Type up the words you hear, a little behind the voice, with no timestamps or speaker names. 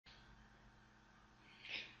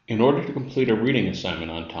In order to complete a reading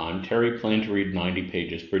assignment on time, Terry planned to read 90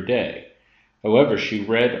 pages per day. However, she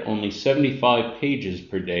read only 75 pages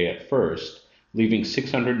per day at first, leaving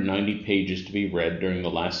 690 pages to be read during the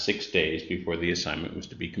last 6 days before the assignment was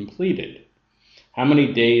to be completed. How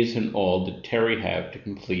many days in all did Terry have to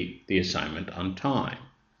complete the assignment on time?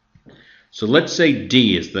 So let's say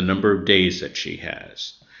D is the number of days that she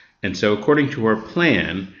has. And so according to her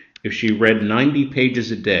plan, if she read 90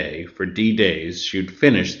 pages a day for D days, she would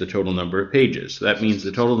finish the total number of pages. So that means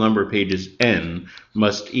the total number of pages N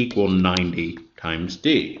must equal 90 times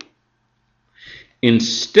D.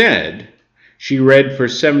 Instead, she read for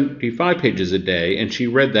 75 pages a day, and she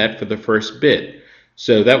read that for the first bit.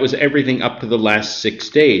 So that was everything up to the last 6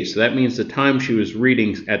 days. So that means the time she was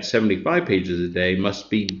reading at 75 pages a day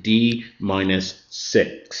must be D minus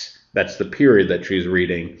 6. That's the period that she's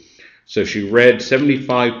reading. So she read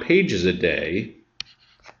 75 pages a day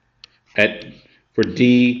for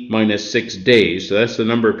D minus 6 days. So that's the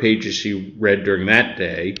number of pages she read during that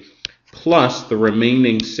day, plus the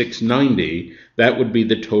remaining 690. That would be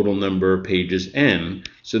the total number of pages N.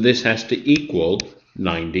 So this has to equal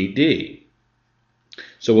 90D.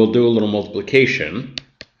 So we'll do a little multiplication.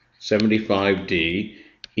 75D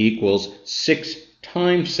equals 6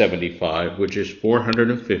 times 75, which is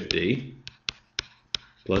 450,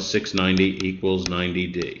 plus 690 equals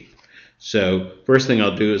 90D. So first thing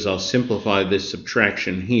I'll do is I'll simplify this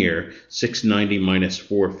subtraction here. 690 minus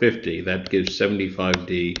 450, that gives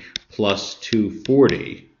 75D plus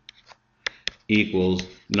 240 equals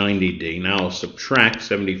 90D. Now I'll subtract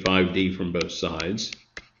 75D from both sides.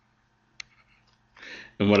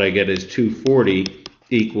 And what I get is 240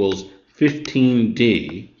 equals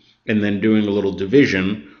 15D. And then doing a little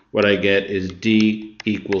division, what I get is D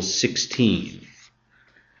equals 16.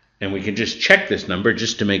 And we can just check this number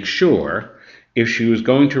just to make sure. If she was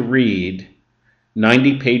going to read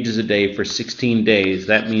 90 pages a day for 16 days,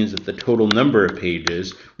 that means that the total number of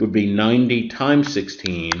pages would be 90 times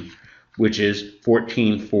 16, which is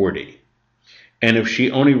 1440. And if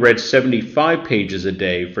she only read 75 pages a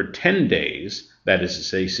day for 10 days, that is to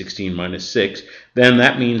say 16 minus 6, then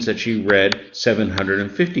that means that she read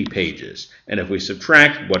 750 pages. And if we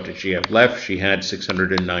subtract, what did she have left? She had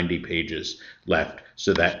 690 pages left,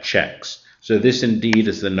 so that checks. So this indeed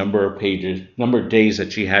is the number of days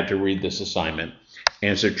that she had to read this assignment.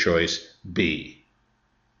 Answer choice B.